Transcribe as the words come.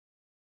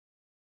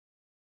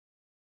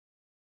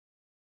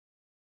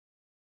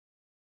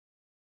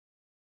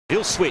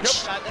He'll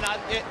switch.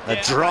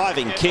 A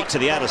driving kick to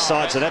the outer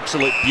side. It's an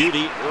absolute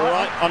beauty.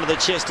 Right onto the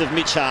chest of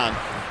Mitch Hahn.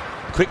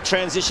 Quick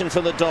transition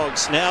from the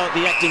Dogs. Now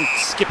the acting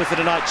skipper for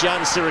tonight,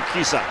 Jan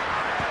Siracusa.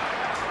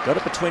 Got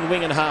it between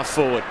wing and half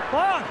forward.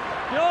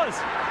 Yours.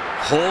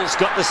 Hall's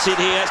got the sit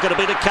here. He's got to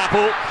beat a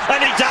couple.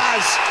 And he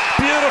does.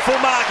 Beautiful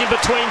mark in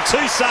between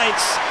two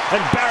Saints.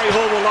 And Barry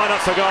Hall will line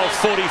up for goal,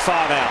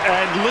 45 out.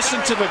 And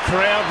listen to the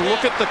crowd.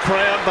 Look at the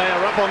crowd. They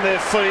are up on their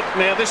feet.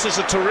 Now, this is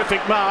a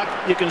terrific mark.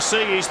 You can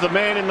see he's the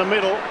man in the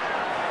middle.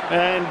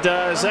 And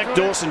Zach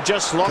Dawson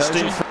just lost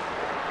him.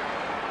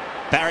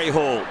 Barry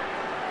Hall,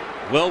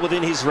 well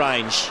within his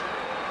range.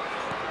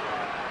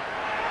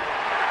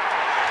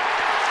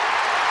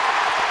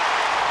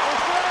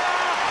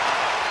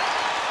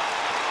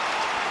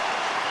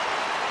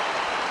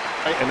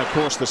 And, of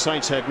course, the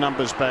Saints had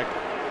numbers back.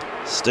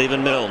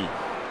 Stephen Milne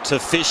to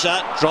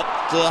Fisher.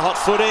 Dropped the hot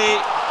footy.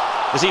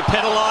 Is he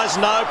penalised?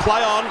 No.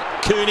 Play on.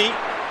 Cooney.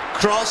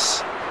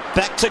 Cross.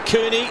 Back to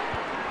Cooney.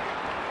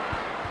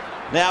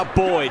 Now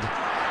Boyd.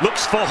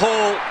 Looks for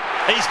Hall.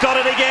 He's got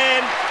it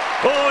again.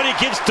 Oh, and he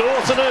gives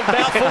Dawson a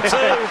mouthful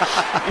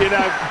too. You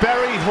know,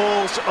 Barry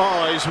Hall's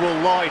eyes will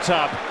light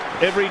up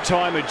every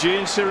time a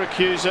Jan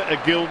Siracusa,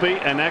 a Gilby,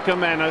 an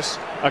Ackermanis,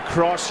 a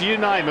Cross, you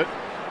name it.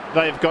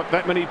 They've got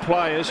that many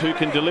players who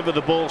can deliver the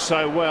ball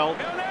so well.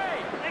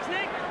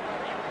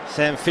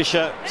 Sam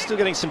Fisher still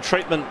getting some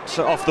treatment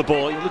off the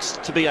ball. He looks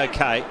to be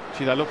okay.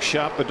 Gee, they look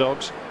sharp, the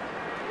Dogs.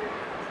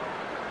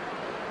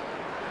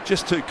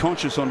 Just too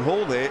conscious on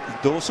Hall there,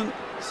 Dawson.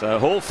 So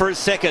Hall for his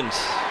second.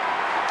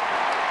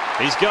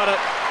 He's got it.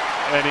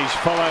 And he's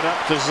followed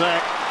up to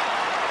Zach.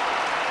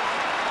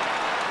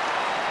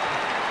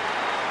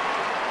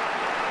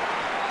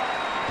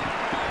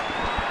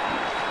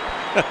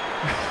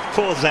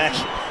 Poor Zach.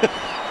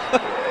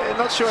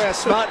 Not sure how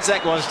smart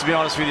Zach was, to be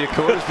honest with you,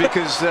 Quarters,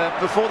 because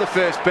before the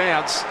first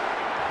bounce,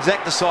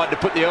 Zach decided to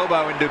put the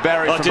elbow into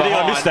Barry from did behind.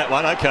 I missed that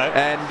one, okay.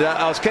 And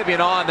I was keeping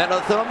an eye on that, and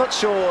I thought, I'm not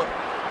sure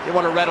you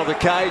want to rattle the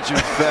cage of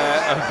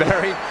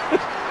Barry.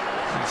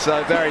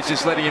 So Barry's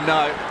just letting him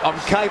know, I'm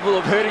capable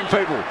of hurting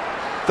people.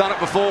 Done it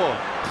before.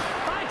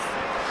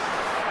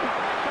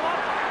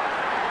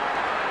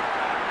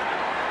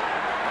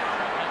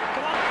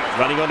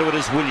 Running onto it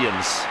is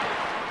Williams.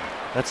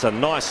 That's a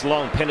nice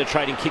long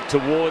penetrating kick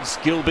towards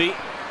Gilby.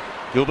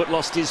 Gilbert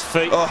lost his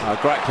feet. Oh,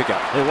 great pickup.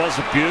 It was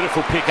a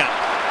beautiful pickup.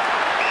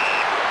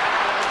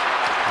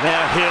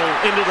 Now Hill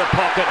into the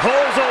pocket.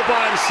 Hall's all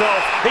by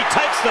himself. He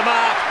takes the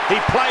mark. He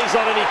plays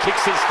on and he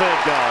kicks his third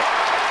goal.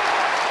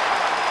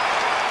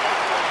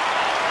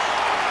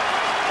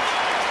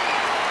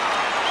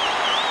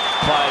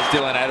 Players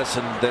Dylan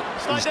Addison that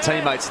his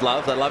teammates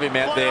love. They love him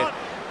out there.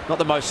 Not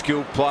the most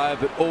skilled player,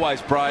 but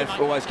always brave,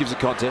 always gives a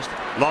contest.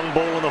 Long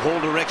ball in the Hall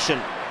direction.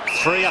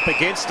 3 up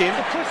against him.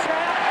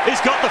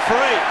 He's got the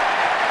free.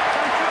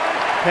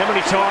 How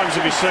many times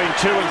have you seen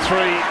 2 and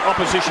 3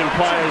 opposition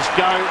players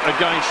go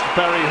against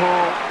Barry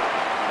Hall?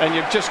 And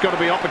you've just got to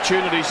be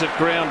opportunities at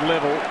ground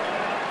level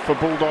for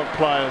Bulldog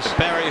players.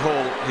 Barry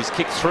Hall, he's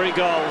kicked 3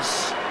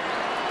 goals.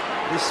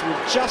 This will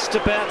just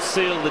about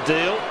seal the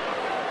deal.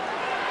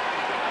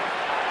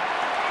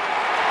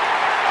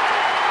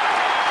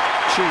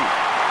 Gee.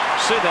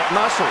 See that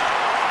muscle.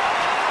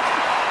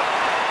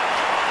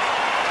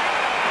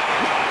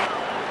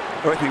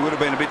 I reckon he would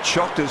have been a bit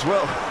shocked as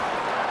well.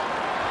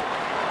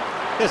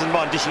 He doesn't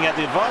mind dishing out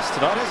the advice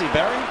tonight, has he,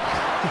 Barry?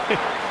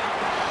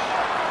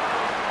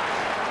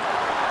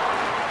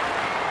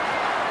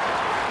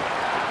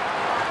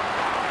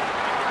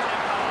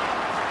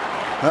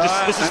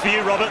 This is for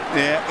you, Robert.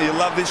 Yeah, you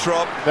love this,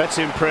 Rob. That's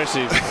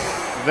impressive.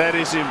 That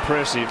is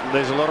impressive.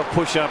 There's a lot of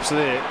push-ups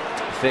there.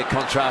 Fair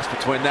contrast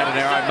between that and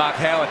our own Mark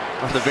Howard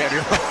on the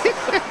boundary.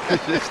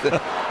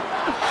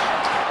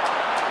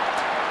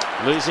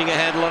 Losing a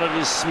handle on it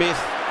is Smith.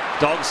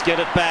 Dogs get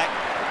it back.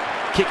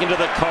 Kick into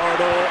the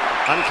corridor.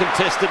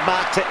 Uncontested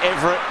mark to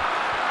Everett.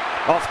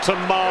 Off to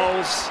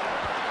Moles.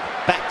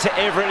 Back to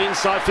Everett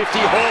inside 50.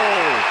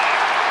 Hall.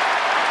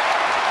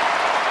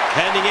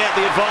 Handing out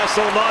the advice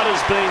all night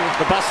has been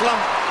the bustler.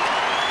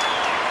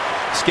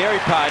 Scary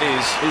part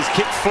is He's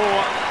kicked 4.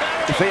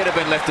 if he had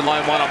been left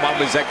alone one-on-one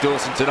with Zach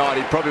Dawson tonight,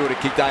 he probably would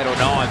have kicked 8 or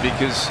 9,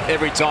 because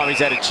every time he's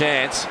had a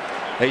chance,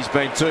 he's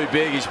been too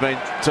big, he's been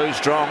too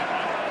strong,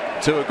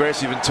 too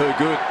aggressive and too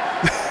good.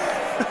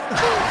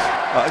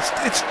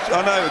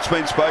 I know it's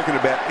been spoken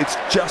about. It's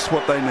just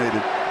what they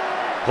needed.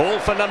 Hall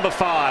for number 5.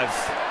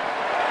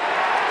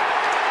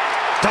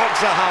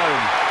 Dogs are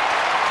home.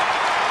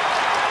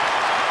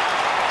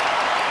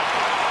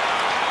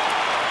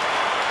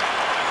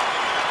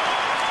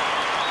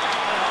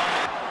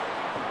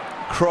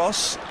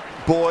 Cross,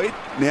 Boyd,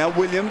 now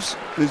Williams,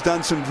 who's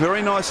done some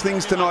very nice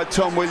things tonight,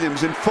 Tom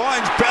Williams, and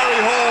finds Barry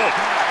Hall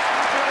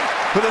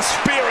with a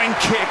spearing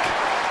kick.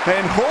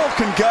 And Hall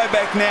can go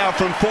back now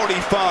from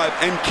 45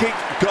 and kick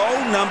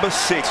goal number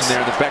 6. And there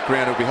in the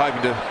background, he'll be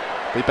hoping to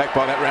be back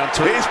by that round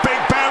 2. Here's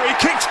Big Barry,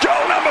 kicks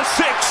goal number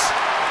 6.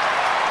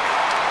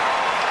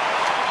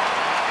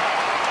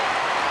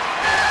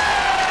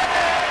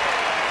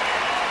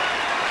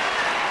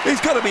 He's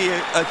got to be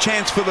a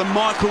chance for the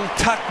Michael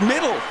Tuck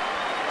medal.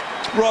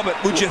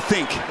 Robert, would you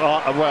think?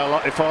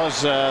 Well, if I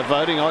was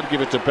voting, I'd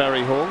give it to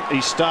Barry Hall. He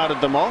started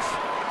them off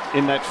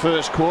in that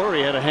first quarter.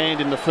 He had a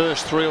hand in the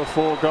first 3 or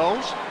 4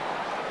 goals.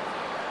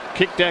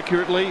 Kicked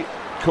accurately,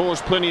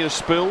 caused plenty of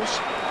spills.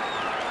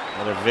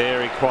 And a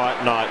very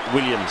quiet night.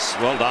 Williams,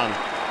 well done.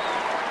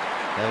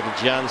 Over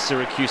to John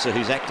Syracusa,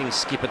 who's acting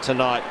skipper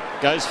tonight.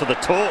 Goes for the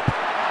torp.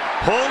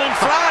 Hall in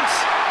front.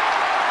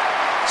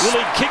 Will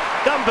he kick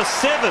number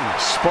 7?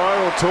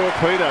 Spiral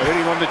torpedo, hit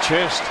him on the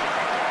chest.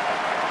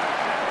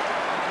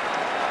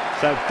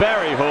 So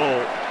Barry Hall.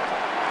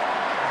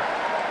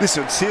 This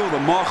would seal the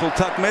Michael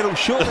Tuck medal,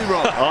 surely,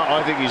 Rob.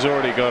 I think he's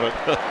already got it.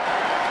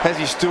 Has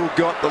he still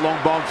got the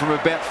long bomb from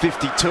about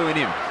 52 in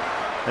him?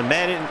 A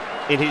man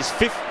in his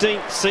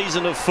 15th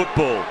season of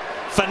football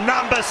for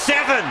number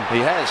 7.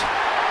 He has.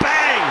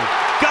 Bang!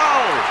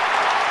 Goal!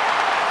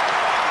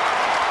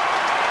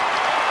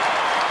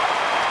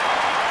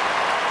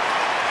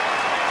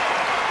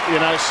 You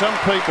know, some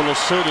people are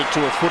suited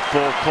to a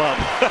football club.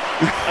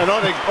 And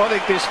I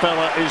think this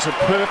fella is a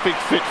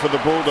perfect fit for the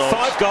Bulldogs.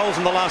 5 goals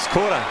in the last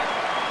quarter.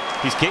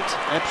 He's kicked.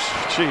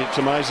 Gee, it's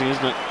amazing,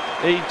 isn't it?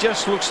 He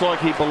just looks like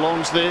he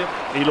belongs there.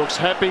 He looks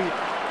happy.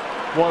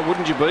 Why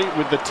wouldn't you be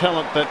with the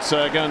talent that's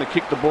going to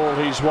kick the ball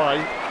his way?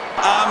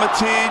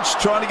 Armitage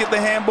trying to get the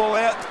handball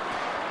out.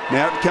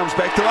 Now it comes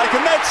back to Lake,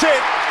 and that's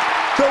it.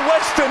 The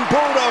Western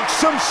Bulldogs,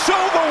 some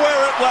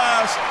silverware at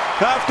last.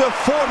 After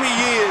 40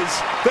 years,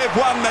 they've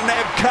won the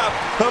NAB Cup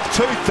of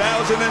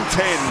 2010.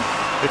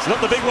 It's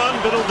not the big one,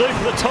 but it'll do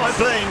for the time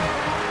being.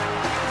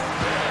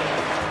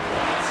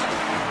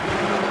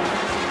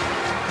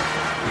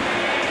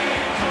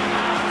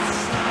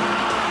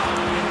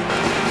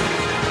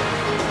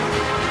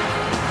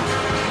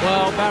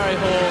 Well, Barry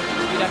Hall,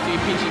 you'd have to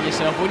be pinching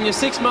yourself, wouldn't you?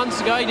 6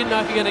 months ago, you didn't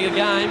know if you were going to get a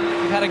game.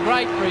 You've had a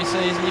great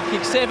pre-season. You've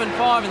kicked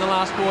 7-5 in the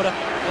last quarter,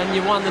 and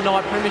you won the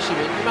night premiership.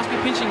 You must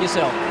be pinching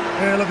yourself.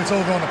 Yeah, look, it's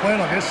all gone to plan,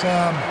 I guess.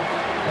 I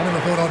never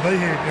thought I'd be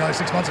here,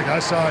 6 months ago.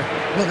 So,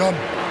 look,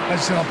 as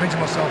you said, I'm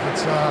pinching myself.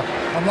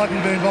 I'm lucky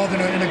to be involved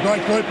in a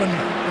great group, and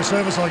the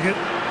service I get,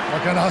 I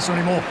can't hustle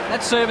anymore.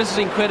 That service is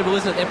incredible,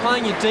 isn't it? They're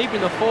playing you deep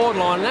in the forward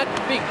line, and that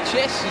big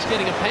chest is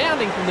getting a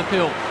pounding from the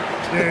pill.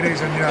 Yeah, it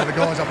is, and the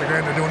guys up the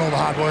ground are doing all the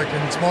hard work,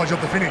 and it's my job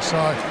to finish. So,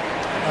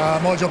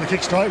 my job to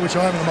kick straight, which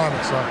I am at the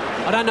moment. So,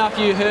 I don't know if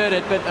you heard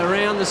it, but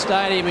around the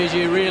stadium as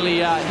you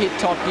really hit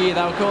top gear,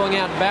 they were calling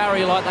out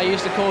Barry like they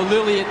used to call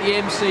Lily at the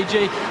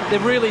MCG.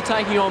 They're really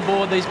taking on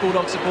board these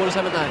Bulldog supporters,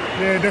 haven't they?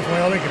 Yeah,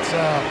 definitely. I think it's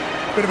a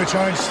bit of a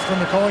change from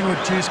the Collingwood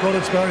cheer squad.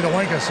 It's Barry the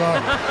Wanker, so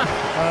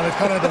they've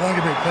cut out the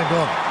wanker bit. Thank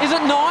God. Is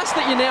it nice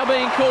that you're now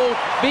being called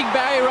Big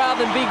Barry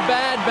rather than Big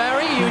Bad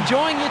Barry? Are you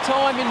enjoying your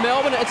time in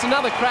Melbourne? It's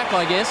another crack,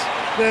 I guess.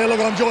 Yeah, look,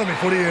 I'm enjoying my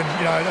footy, and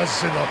as I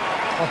said,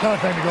 I can't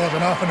thank the guys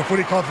enough, and the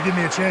footy club for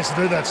giving me a chance to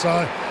do that.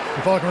 So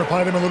if I can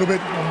repay them a little bit,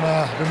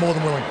 I'll be more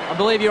than willing. I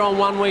believe you're on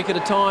 1 week at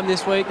a time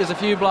this week. There's a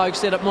few blokes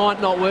said it might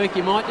not work.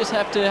 You might just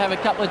have to have a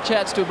couple of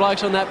chats to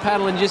blokes on that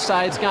panel and just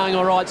say it's going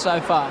all right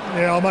so far.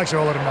 Yeah, I'll make sure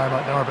I let them know,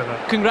 mate. Don't worry about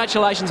that.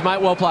 Congratulations, mate.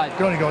 Well played.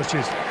 Good on you guys.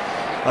 Cheers.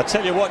 I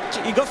tell you what,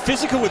 you got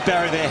physical with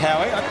Barry there,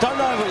 Howie. I don't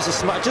know if it was a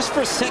smart. Just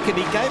for a second,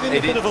 he gave him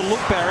a bit of a look,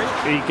 Barry.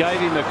 He gave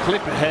him a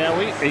clip,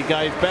 Howie. He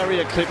gave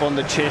Barry a clip on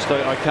the chest.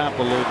 I can't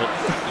believe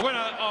it. The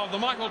winner of the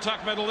Michael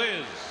Tuck medal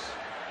is...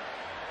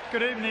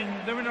 Good evening.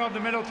 The winner of the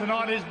medal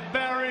tonight is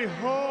Barry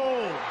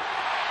Hall.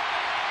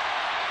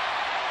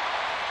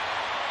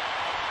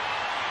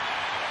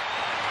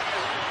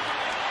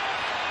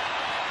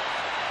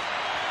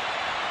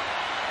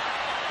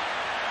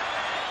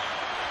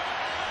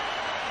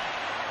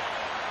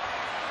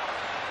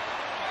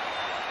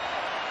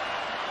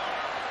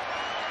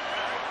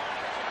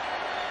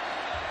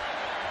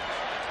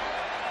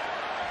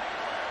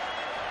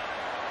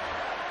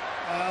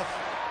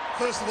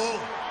 First of all,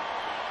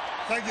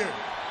 thank you.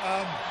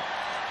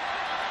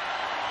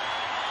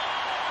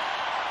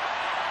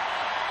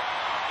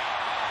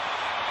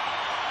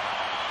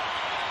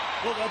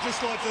 Look, I'd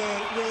just like to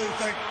really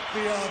thank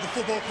the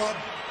football club.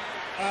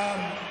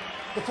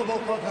 The football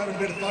club having a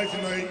bit of faith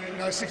in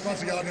me. 6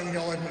 months ago, I didn't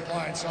go even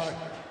playing, so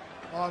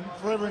I'm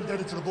forever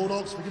indebted to the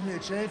Bulldogs for giving me a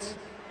chance.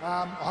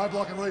 I hope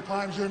I can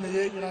replay them during the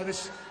year.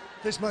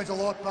 This means a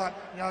lot, but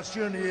it's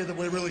during the year that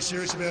we're really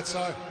serious about.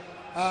 So,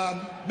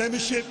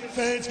 membership,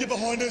 fans, get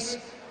behind us.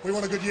 We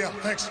want a good year.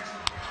 Thanks.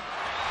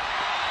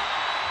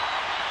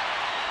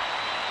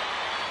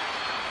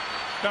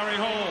 Barry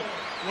Hall,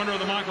 winner of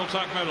the Michael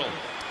Tuck medal.